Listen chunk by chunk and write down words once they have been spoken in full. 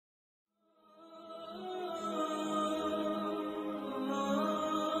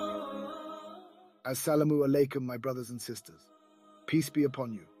Assalamu alaikum, my brothers and sisters. Peace be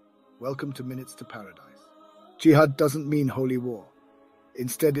upon you. Welcome to Minutes to Paradise. Jihad doesn't mean holy war.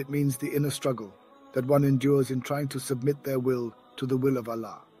 Instead, it means the inner struggle that one endures in trying to submit their will to the will of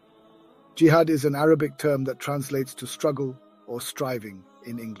Allah. Jihad is an Arabic term that translates to struggle or striving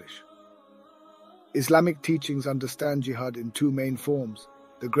in English. Islamic teachings understand jihad in two main forms,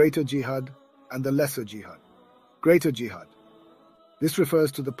 the greater jihad and the lesser jihad. Greater jihad. This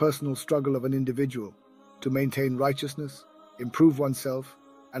refers to the personal struggle of an individual to maintain righteousness, improve oneself,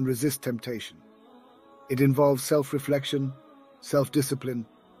 and resist temptation. It involves self-reflection, self-discipline,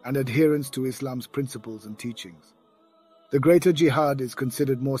 and adherence to Islam's principles and teachings. The greater jihad is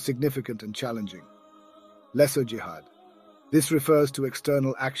considered more significant and challenging. Lesser jihad. This refers to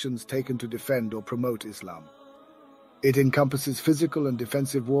external actions taken to defend or promote Islam. It encompasses physical and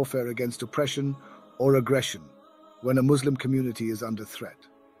defensive warfare against oppression or aggression when a Muslim community is under threat.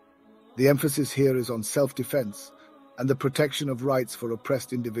 The emphasis here is on self-defense and the protection of rights for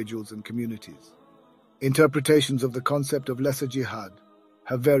oppressed individuals and communities. Interpretations of the concept of lesser jihad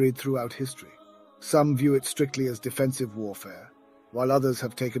have varied throughout history. Some view it strictly as defensive warfare, while others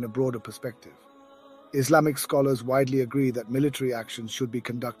have taken a broader perspective. Islamic scholars widely agree that military actions should be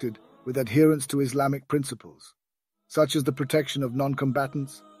conducted with adherence to Islamic principles, such as the protection of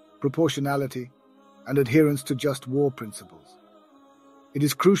non-combatants, proportionality, and adherence to just war principles. It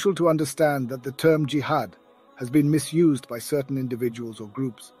is crucial to understand that the term jihad has been misused by certain individuals or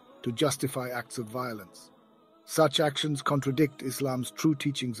groups to justify acts of violence. Such actions contradict Islam's true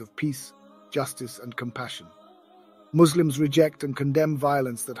teachings of peace, justice, and compassion. Muslims reject and condemn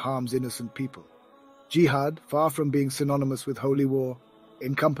violence that harms innocent people. Jihad, far from being synonymous with holy war,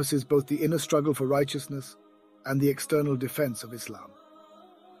 encompasses both the inner struggle for righteousness and the external defense of Islam.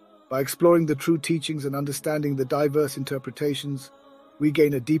 By exploring the true teachings and understanding the diverse interpretations, we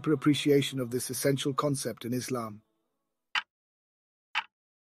gain a deeper appreciation of this essential concept in Islam.